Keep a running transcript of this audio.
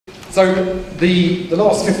So the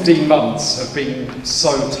last 15 months have been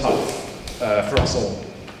so tough for us all.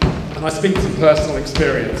 And I speak from personal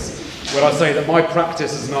experience when I say that my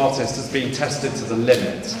practice as an artist has been tested to the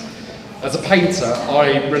limit. As a painter,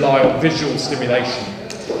 I rely on visual stimulation,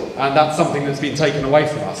 and that's something that's been taken away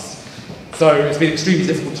from us. So it's been extremely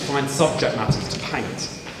difficult to find subject matters to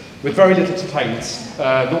paint. With very little to paint,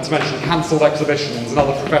 not to mention cancelled exhibitions and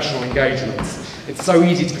other professional engagements, it's so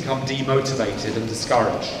easy to become demotivated and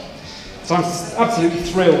discouraged. So I'm absolutely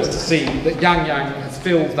thrilled to see that Yang Yang has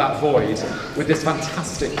filled that void with this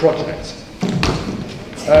fantastic project.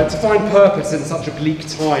 To find purpose in such a bleak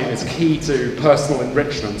time is key to personal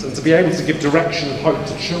enrichment, and to be able to give direction and hope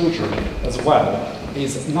to children as well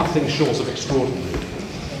is nothing short of extraordinary.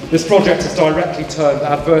 This project has directly turned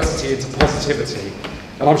adversity into positivity,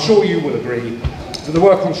 and I'm sure you will agree that the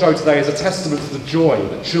work on show today is a testament to the joy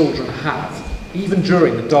that children have, even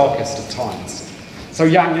during the darkest of times. So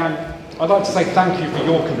Yang Yang, I'd like to say thank you for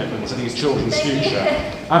your commitment to these children's future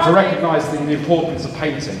and for recognising the importance of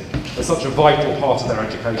painting as such a vital part of their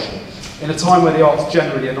education. In a time where the arts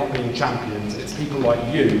generally are not being championed, it's people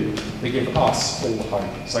like you that give us all the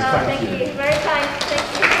hope. So thank you. Thank you. Very kind.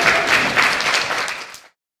 Thank you.